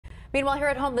Meanwhile, here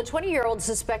at home, the 20-year-old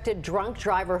suspected drunk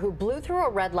driver who blew through a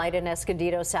red light in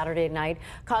Escondido Saturday night,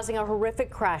 causing a horrific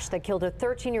crash that killed a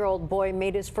 13-year-old boy,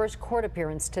 made his first court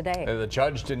appearance today. The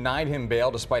judge denied him bail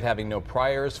despite having no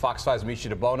priors. Fox 5's Misha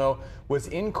DeBono was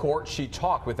in court. She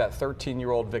talked with that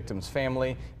 13-year-old victim's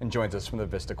family and joins us from the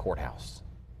Vista courthouse.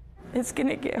 It's going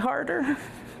to get harder,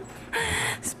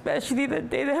 especially the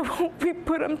day that we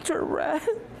put him to rest.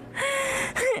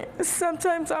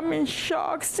 Sometimes I'm in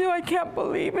shock still. I can't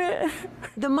believe it.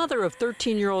 The mother of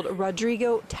 13-year-old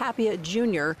Rodrigo Tapia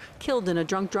Jr., killed in a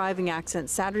drunk driving accident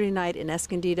Saturday night in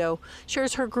Escondido,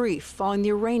 shares her grief following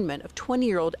the arraignment of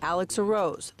 20-year-old Alex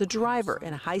Arroz, the driver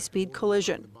in a high-speed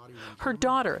collision. Her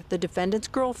daughter, the defendant's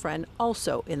girlfriend,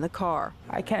 also in the car.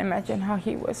 I can't imagine how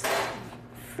he was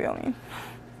feeling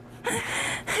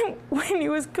when he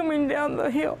was coming down the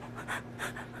hill.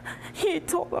 He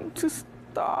told him to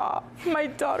stop. My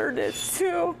daughter did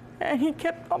too, and he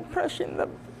kept on pushing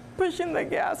the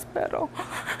gas pedal.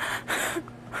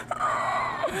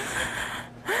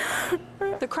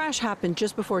 The crash happened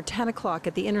just before 10 o'clock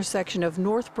at the intersection of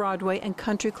North Broadway and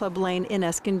Country Club Lane in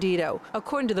Escondido.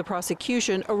 According to the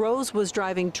prosecution, Arroz was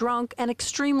driving drunk and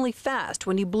extremely fast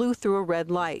when he blew through a red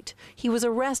light. He was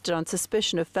arrested on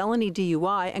suspicion of felony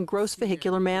DUI and gross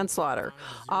vehicular manslaughter.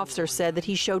 Officers said that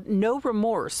he showed no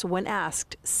remorse when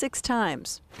asked 6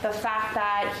 times. The fact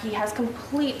that he has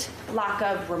complete lack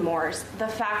of remorse, the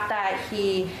fact that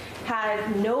he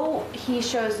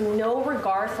shows no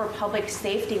regard for public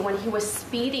safety when he was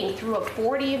speeding through a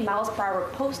 40 miles per hour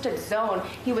posted zone.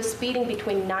 He was speeding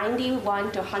between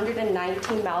 91 to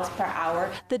 119 miles per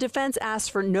hour. The defense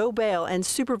asked for no bail and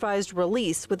supervised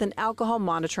release with an alcohol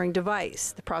monitoring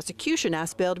device. The prosecution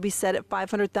asked bail to be set at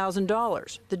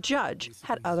 $500,000. The judge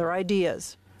had other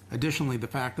ideas. Additionally, the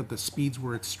fact that the speeds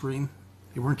were extreme,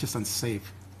 they weren't just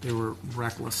unsafe, they were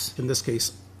reckless. In this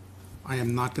case, I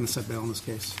am not going to set bail in this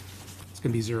case. It's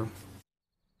going to be 0.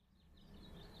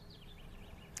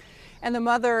 And the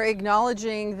mother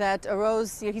acknowledging that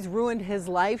Arroz, he's ruined his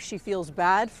life. She feels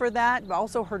bad for that. But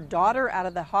also her daughter out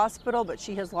of the hospital, but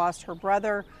she has lost her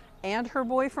brother and her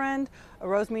boyfriend.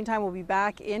 Arroz, meantime, will be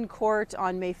back in court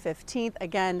on May 15th.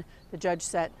 Again, the judge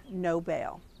set no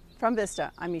bail. From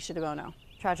Vista, I'm Misha DeBono.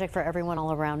 Tragic for everyone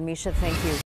all around. Misha, thank you.